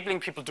 enabling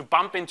people to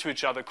bump into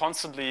each other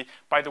constantly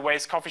by the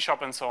ways coffee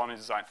shop and so on is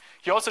designed.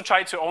 He also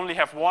tried to only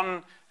have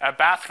 1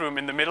 bathroom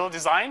in the middle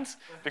designed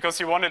because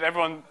he wanted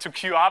everyone to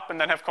queue up and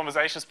then have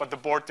conversations, but the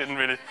board didn't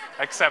really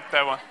accept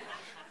that one.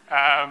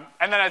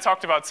 And then I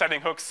talked about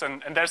setting hooks,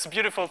 and there's a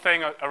beautiful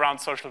thing around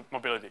social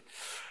mobility.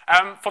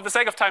 For the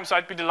sake of time, so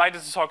I'd be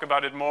delighted to talk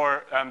about it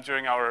more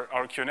during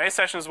our Q&A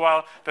session as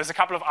well. There's a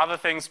couple of other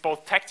things,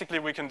 both tactically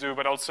we can do,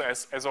 but also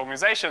as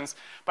organizations.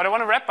 But I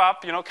want to wrap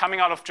up,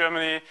 coming out of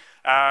Germany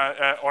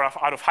or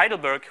out of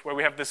Heidelberg, where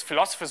we have this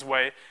philosopher's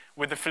way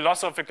with the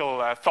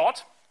philosophical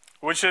thought,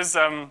 which is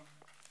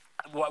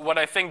what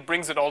I think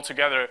brings it all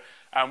together,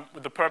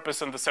 with the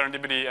purpose and the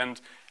serendipity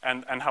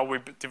and how we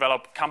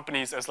develop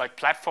companies as like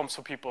platforms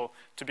for people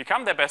to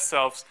become their best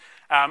selves.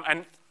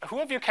 And who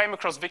of you came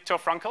across Viktor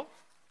Frankl?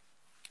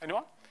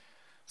 Anyone?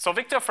 So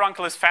Viktor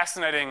Frankl is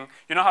fascinating.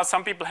 You know how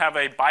some people have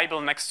a Bible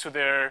next to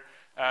their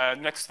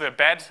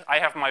bed? I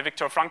have my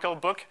Viktor Frankl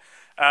book.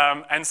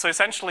 And so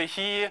essentially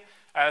he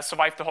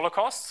survived the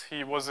Holocaust.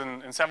 He was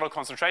in several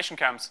concentration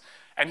camps.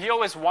 And he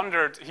always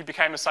wondered, he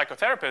became a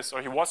psychotherapist,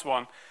 or he was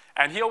one,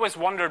 and he always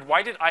wondered,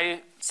 why did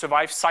I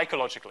survive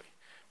psychologically?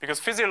 Because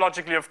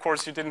physiologically, of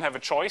course, you didn't have a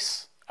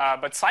choice.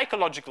 But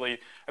psychologically,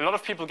 a lot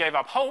of people gave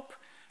up hope,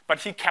 but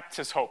he kept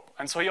his hope.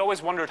 And so he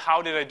always wondered,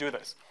 how did I do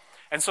this?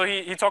 And so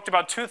he talked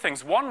about two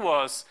things. One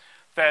was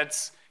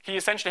that he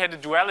essentially had a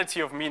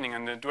duality of meaning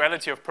and a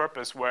duality of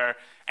purpose, where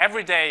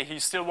every day he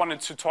still wanted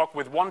to talk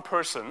with one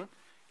person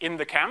in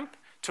the camp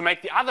to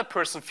make the other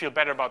person feel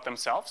better about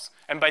themselves.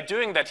 And by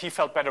doing that, he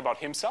felt better about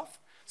himself.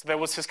 So that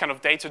was his kind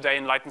of day-to-day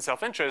enlightened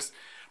self-interest.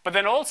 But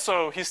then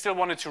also, he still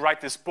wanted to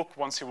write this book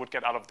once he would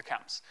get out of the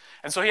camps.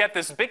 And so he had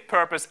this big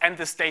purpose and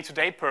this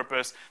day-to-day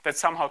purpose that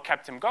somehow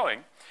kept him going.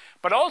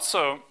 But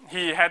also,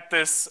 he had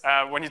this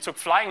when he took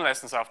flying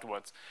lessons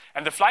afterwards.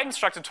 And the flight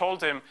instructor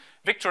told him,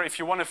 Victor, if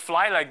you want to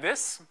fly like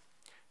this,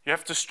 you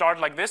have to start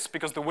like this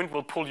because the wind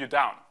will pull you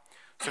down.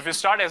 So if you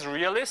start as a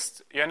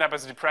realist, you end up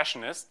as a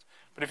depressionist.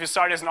 But if you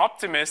start as an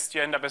optimist,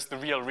 you end up as the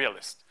real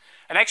realist.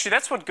 And actually,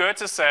 that's what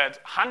Goethe said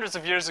hundreds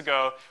of years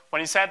ago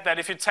when he said that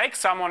if you take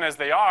someone as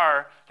they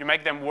are, you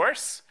make them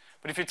worse.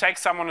 But if you take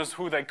someone as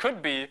who they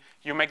could be,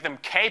 you make them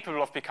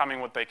capable of becoming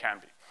what they can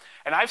be.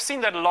 And I've seen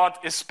that a lot,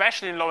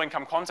 especially in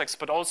low-income contexts,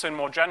 but also in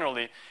more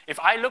generally. If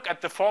I look at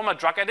the former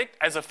drug addict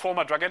as a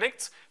former drug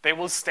addict, they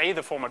will stay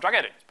the former drug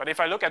addict. But if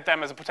I look at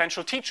them as a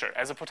potential teacher,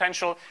 as a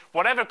potential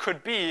whatever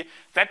could be,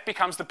 that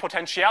becomes the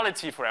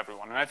potentiality for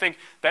everyone. And I think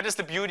that is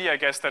the beauty, I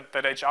guess, that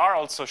HR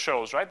also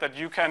shows, right? That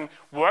you can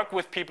work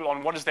with people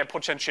on what is their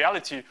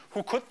potentiality,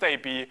 who could they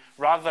be,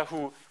 rather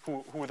who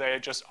they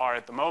just are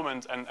at the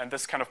moment, and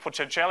this kind of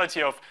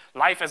potentiality of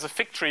life as a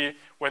fig tree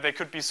where there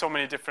could be so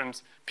many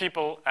different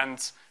people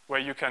and where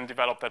you can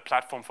develop that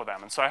platform for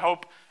them. And so I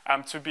hope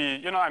I'm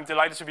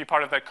delighted to be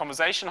part of that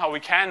conversation, how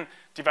we can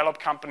develop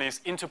companies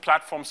into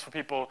platforms for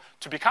people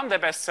to become their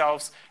best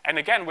selves, and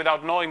again,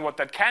 without knowing what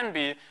that can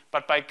be,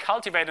 but by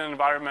cultivating an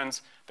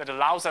environment that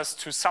allows us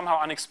to somehow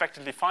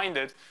unexpectedly find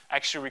it,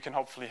 actually we can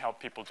hopefully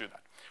help people do that.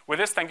 With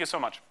this, thank you so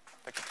much.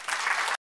 Thank you.